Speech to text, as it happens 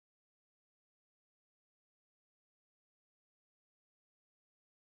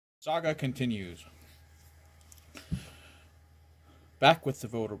Saga continues. Back with the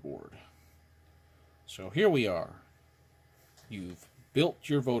voter board. So here we are. You've built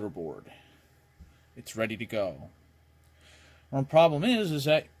your voter board. It's ready to go. One problem is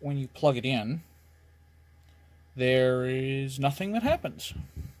that when you plug it in, there is nothing that happens.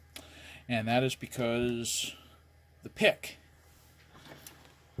 And that is because the PIC,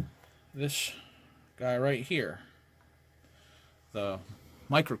 this guy right here, the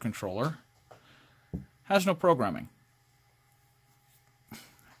microcontroller, has no programming.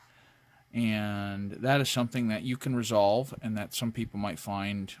 And that is something that you can resolve, and that some people might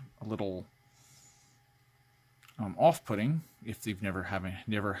find a little off-putting if they've never have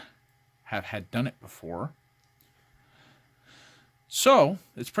had done it before. So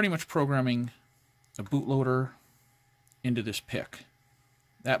it's pretty much programming a bootloader into this PIC.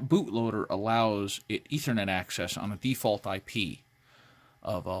 That bootloader allows it Ethernet access on a default IP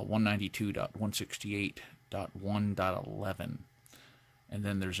of 192.168.1.11. And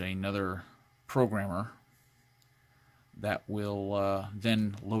then there's another programmer that will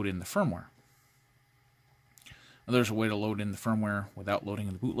then load in the firmware. Now, there's a way to load in the firmware without loading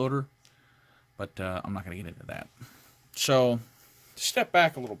in the bootloader, but I'm not going to get into that. So, to step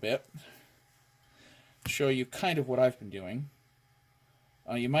back a little bit, show you kind of what I've been doing.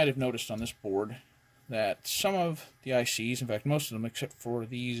 You might have noticed on this board that some of the ICs, in fact most of them except for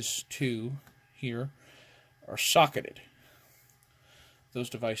these two here, are socketed. Those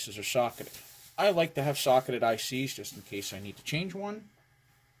devices are socketed. I like to have socketed ICs just in case I need to change one,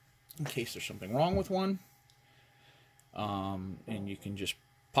 in case there's something wrong with one. And you can just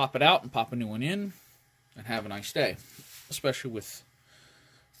pop it out and pop a new one in and have a nice day, especially with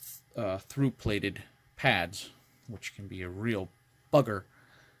through-plated pads, which can be a real bugger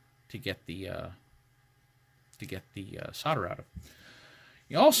to get the solder out of.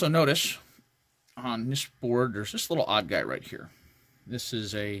 You also notice on this board there's this little odd guy right here. This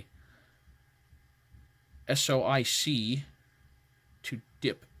is a SOIC to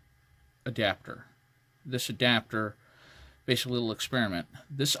DIP adapter. This adapter, basically a little experiment.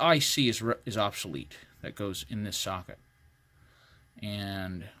 This IC is obsolete. That goes in this socket.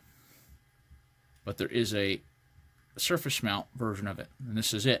 But there is a surface mount version of it, and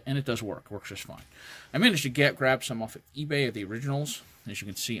this is it, and it does work. It works just fine. I managed to grab some off of eBay of the originals, as you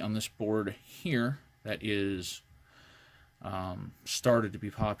can see on this board here. That is started to be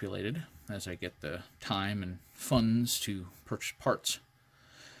populated as I get the time and funds to purchase parts.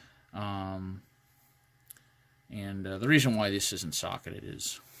 The reason why this isn't socketed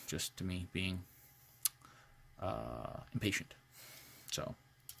is just to me being impatient. So,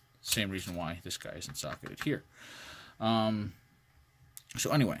 same reason why this guy isn't socketed here. So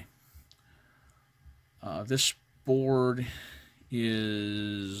anyway, this board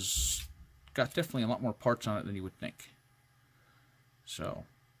is got definitely a lot more parts on it than you would think. So,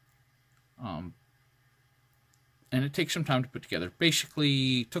 and it takes some time to put together.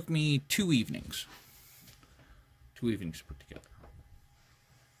 Basically, it took me 2 evenings. 2 evenings to put together.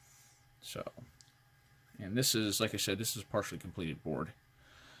 So, and this is, like I said, this is a partially completed board.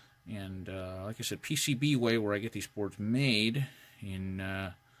 And like I said, PCB way, where I get these boards made in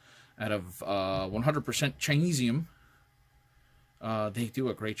out of 100% Chinesium, they do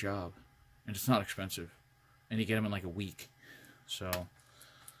a great job, and it's not expensive, and you get them in like a week. So,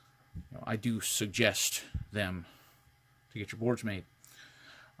 you know, I do suggest them to get your boards made.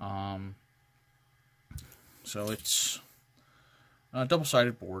 So it's a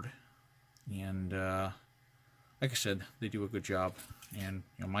double-sided board, and like I said, they do a good job. And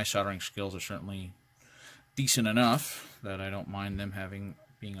you know, my soldering skills are certainly decent enough that I don't mind them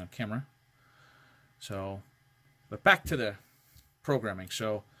being on camera. So, but back to the programming.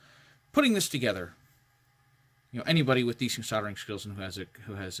 So, putting this together, you know, anybody with decent soldering skills and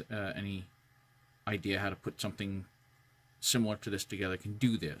who has any idea how to put something similar to this together can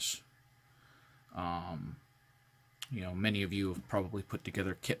do this. You know, many of you have probably put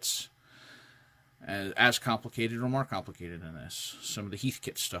together kits as complicated or more complicated than this. Some of the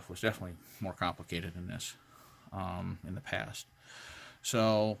Heathkit stuff was definitely more complicated than this in the past.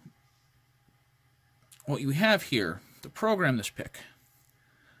 So what you have here, to program this PIC,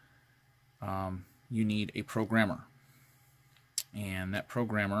 you need a programmer, and that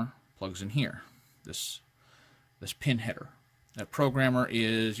programmer plugs in here, this pin header. That programmer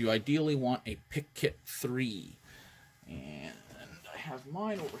is, you ideally want a PIC Kit 3, and I have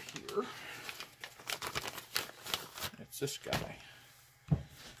mine over here. It's this guy.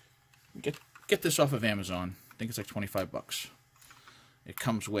 Get this off of Amazon. I think it's like 25 bucks. It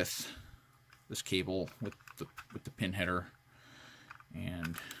comes with this cable with the pin header,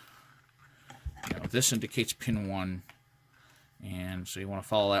 and this indicates pin 1, and so you want to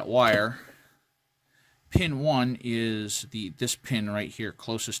follow that wire. Pin 1 is this pin right here,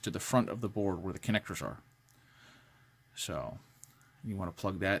 closest to the front of the board where the connectors are. So you want to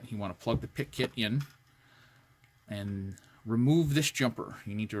plug that. You want to plug the PIC kit in and remove this jumper.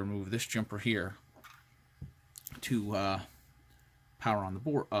 You need to remove this jumper here to power on the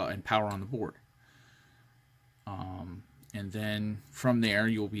board and then from there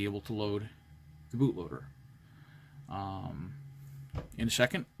you'll be able to load the bootloader. In a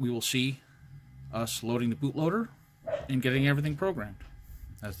second we will see us loading the bootloader and getting everything programmed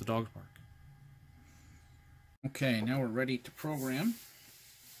as the dogs bark. Okay, now we're ready to program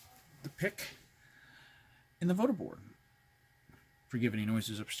the PIC in the VOTER board. Forgive any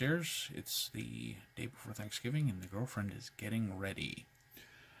noises upstairs. It's the day before Thanksgiving and the girlfriend is getting ready.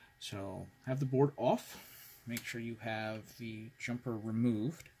 So have the board off. Make sure you have the jumper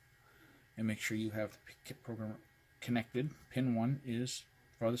removed. And make sure you have the PIC kit programmer connected. Pin 1 is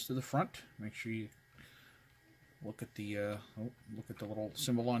farthest to the front. Make sure you look at the little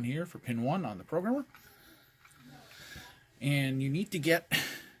symbol on here for pin 1 on the programmer. And you need to get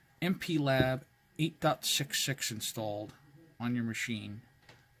MPLAB 8.66 installed on your machine,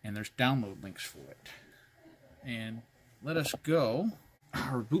 and there's download links for it. And let us go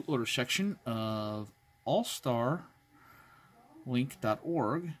our bootloader section of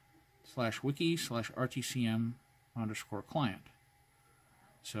allstarlink.org/wiki/rtcm_client.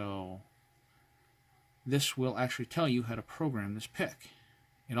 So this will actually tell you how to program this PIC.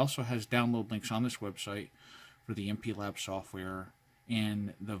 It also has download links on this website for the MPLAB software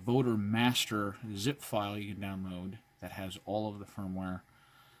and the VOTER master zip file you can download that has all of the firmware,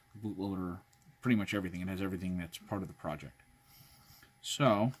 bootloader, pretty much everything. It has everything that's part of the project.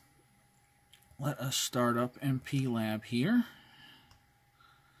 So let us start up MPLAB here.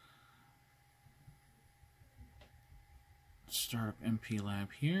 Start up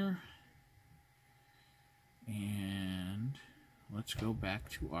MPLAB here. And let's go back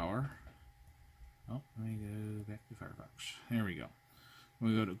to our, let me go back to Firefox. There we go.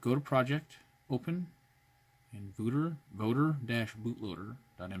 We go to project, open, in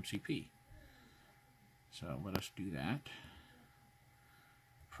voter-bootloader.mcp. So let us do that.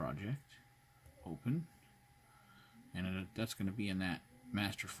 Project, open, and that's going to be in that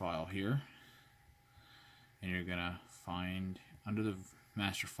master file here. And you're going to find under the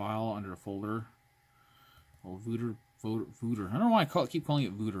master file, under a folder, VOTER. I don't know why I keep calling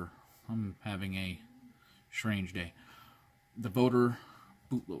it VOTER. I'm having a strange day. The VOTER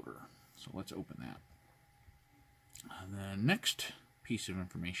bootloader. So let's open that. The next piece of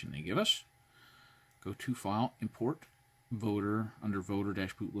information they give us, go to File, Import, VOTER, under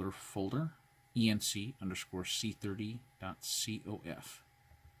VOTER-bootloader folder, enc_c30.cof.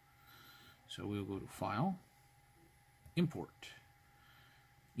 So we'll go to File, Import,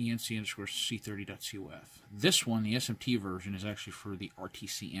 enc_c30.cof. This one, the SMT version, is actually for the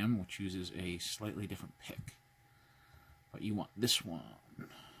RTCM, which uses a slightly different PIC. But you want this one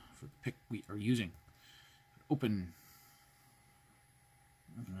for the PIC we are using. Open,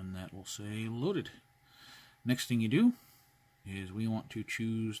 and then that will say loaded. Next thing you do is we want to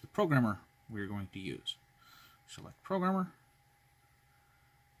choose the programmer we're going to use. Select programmer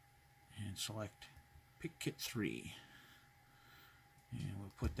and select PIC kit 3, and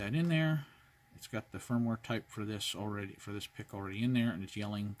we'll put that in there. It's got the firmware type for this PIC already in there, and it's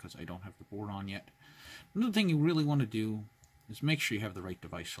yelling because I don't have the board on yet. Another thing you really want to do is make sure you have the right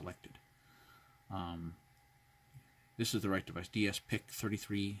device selected. This is the right device,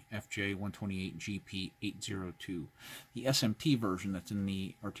 DS-PIC33FJ128GP802. The SMT version that's in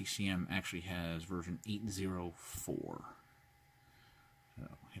the RTCM actually has version 804. So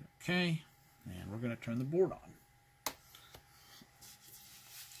hit OK, and we're going to turn the board on.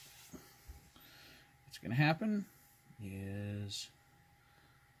 What's going to happen is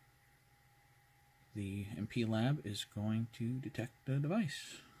the MPLAB is going to detect the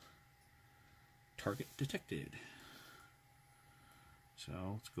device. Target detected. So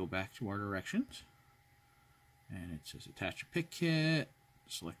let's go back to our directions. And it says attach a PIC kit,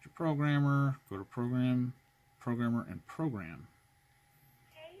 select your programmer, go to program, programmer, and program.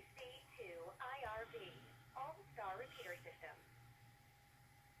 KC2IRV, Allstar repeater system.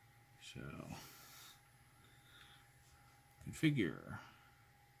 So configure,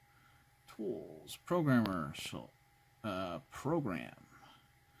 tools, programmer, so program,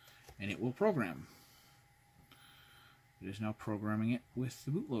 and it will program. It is now programming it with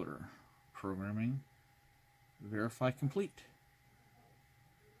the bootloader. Programming, verify complete.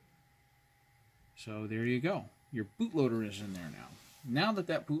 So there you go. Your bootloader is in there now. Now that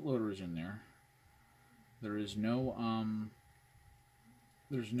that bootloader is in there, There is no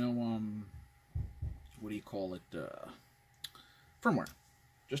what do you call it, firmware.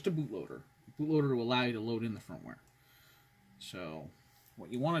 Just a bootloader. The bootloader will allow you to load in the firmware. So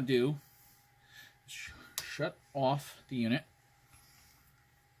what you want to do is shut off the unit.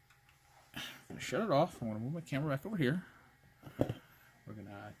 I'm going to shut it off. I'm going to move my camera back over here. We're going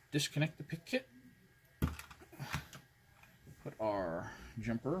to disconnect the PIC kit. Put our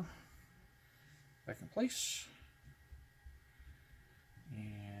jumper back in place.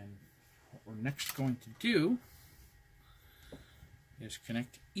 And what we're next going to do is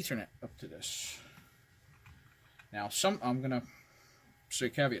connect Ethernet up to this. Now, I'm going to say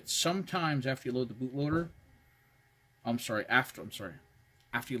caveat. Sometimes after you load the bootloader,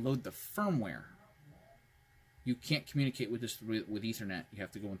 after you load the firmware, you can't communicate with this with Ethernet. You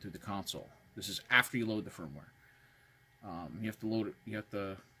have to go in through the console. This is after you load the firmware. You have to load it. You have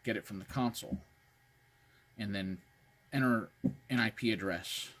to get it from the console, and then enter an IP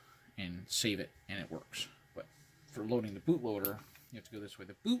address and save it, and it works. But for loading the bootloader, you have to go this way.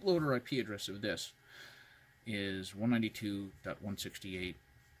 The bootloader IP address of this is 192.168.1.11.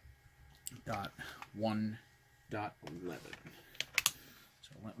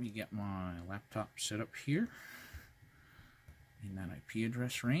 So let me get my laptop set up here in that IP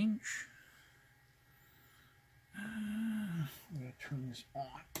address range. I'm going to turn this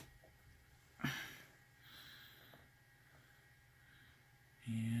on.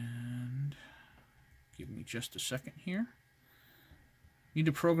 And give me just a second here. Need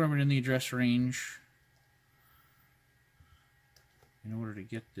to program it in the address range in order to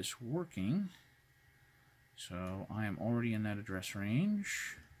get this working. So I am already in that address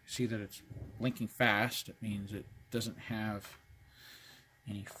range. See that it's blinking fast. It means it doesn't have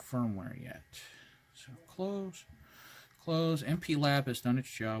any firmware yet. So close, close. MP Lab has done its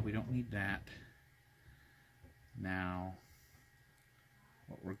job. We don't need that. Now,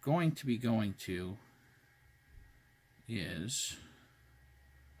 what we're going to be going to is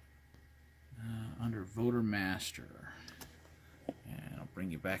under Voter Master. And I'll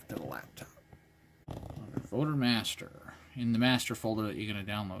bring you back to the laptop. Under Voter Master, in the master folder that you're going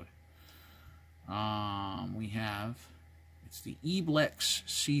to download, we have, it's the eBlex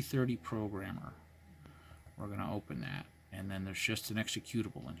C30 programmer. We're going to open that, and then there's just an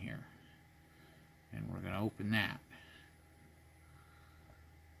executable in here, and we're going to open that.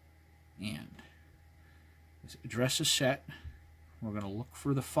 And this address is set. We're going to look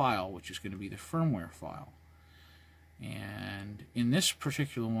for the file, which is going to be the firmware file. And in this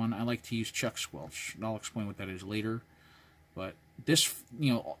particular one, I like to use Chuck Squelch. And I'll explain what that is later. But this,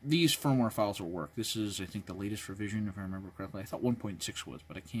 these firmware files will work. This is, I think, the latest revision, if I remember correctly. I thought 1.6 was,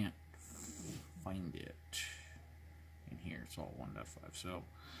 but I can't find it in here. It's all 1.5. So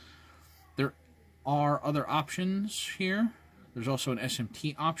there are other options here. There's also an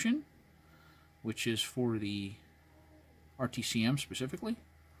SMT option, which is for the RTCM specifically.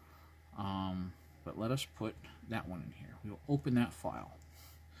 But let us put that one in here. We'll open that file.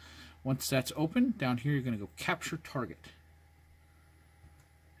 Once that's open, down here you're going to go capture target.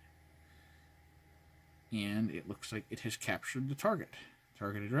 And it looks like it has captured the target.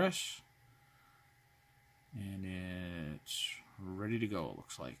 Target address. And it's ready to go, it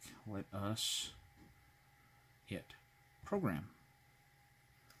looks like. Let us hit program.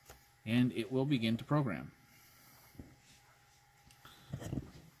 And it will begin to program.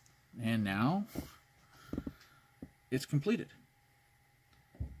 And now it's completed.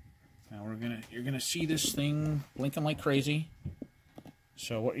 Now you're gonna see this thing blinking like crazy.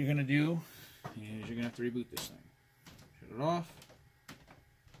 So what you're gonna do is you're gonna have to reboot this thing. Shut it off.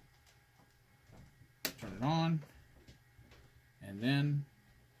 Turn it on. And then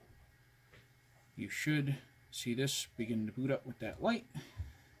you should see this begin to boot up with that light.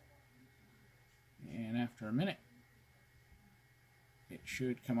 And after a minute, it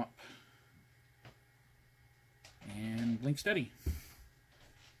should come up and blink steady.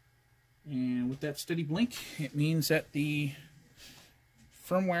 And with that steady blink, it means that the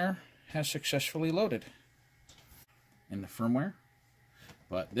firmware has successfully loaded in the firmware.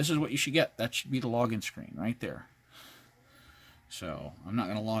 But this is what you should get. That should be the login screen right there. So I'm not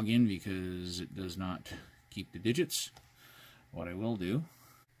going to log in because it does not keep the digits. What I will do,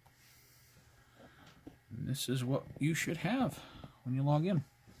 and this is what you should have when you log in.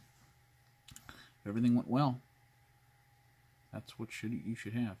 If everything went well, that's what you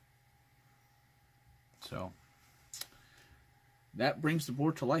should have. So that brings the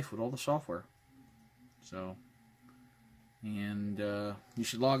board to life with all the software. So, and you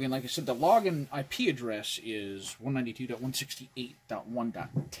should log in. Like I said, the login IP address is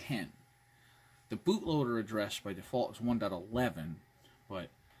 192.168.1.10. the bootloader address by default is 1.11, but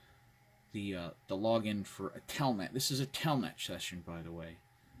the login for a telnet, this is a telnet session, by the way,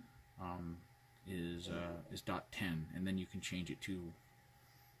 is .10, and then you can change it to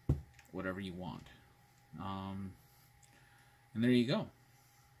whatever you want. And there you go.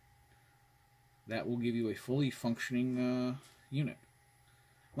 That will give you a fully functioning unit.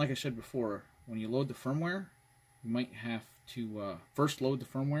 Like I said before, when you load the firmware, you might have to first load the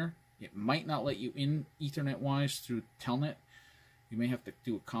firmware. It might not let you in Ethernet-wise through Telnet. You may have to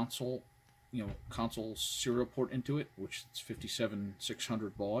do a console, console serial port into it, which is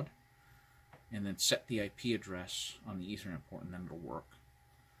 57600 baud, and then set the IP address on the Ethernet port, and then it'll work.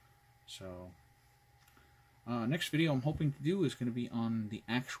 So, next video I'm hoping to do is going to be on the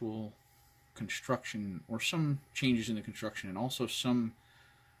actual construction, or some changes in the construction, and also some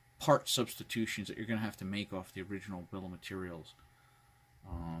part substitutions that you're going to have to make off the original bill of materials,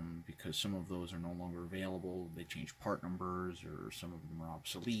 because some of those are no longer available. They change part numbers, or some of them are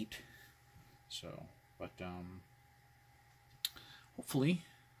obsolete. So, but hopefully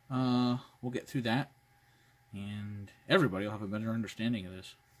we'll get through that, and everybody will have a better understanding of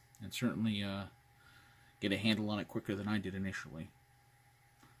this, and certainly get a handle on it quicker than I did initially.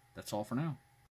 That's all for now.